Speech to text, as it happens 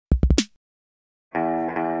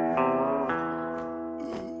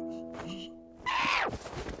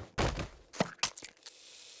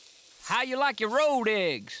How you like your road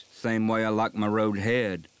eggs? Same way I like my road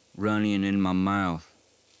head, running in my mouth.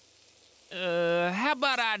 How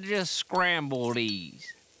about I just scramble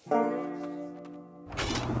these?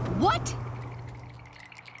 What?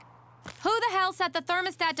 Who the hell set the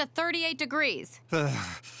thermostat to 38 degrees?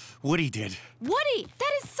 Woody did. Woody,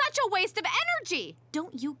 that is such a waste of energy!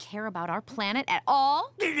 Don't you care about our planet at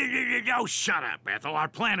all? Oh, shut up, Ethel. Our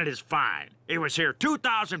planet is fine. It was here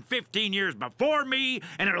 2,015 years before me,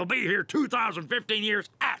 and it'll be here 2,015 years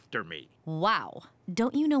after me. Wow.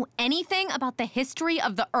 Don't you know anything about the history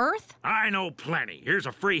of the Earth? I know plenty. Here's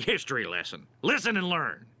a free history lesson. Listen and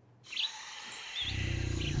learn.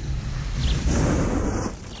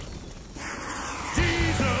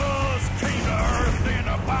 Jesus came to Earth in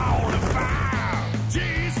a ball of fire.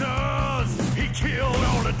 Jesus, he killed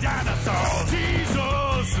all the dinosaurs.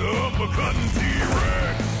 Jesus, uppercutting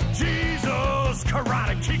T-Rex. Jesus,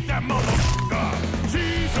 karate kicked that motherfucker.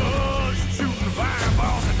 Jesus, shooting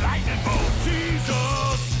fireballs and lightning bolts.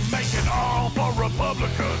 Jesus, making all for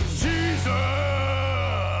Republicans. Jesus.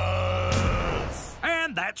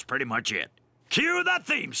 And that's pretty much it. Cue the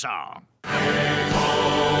theme song.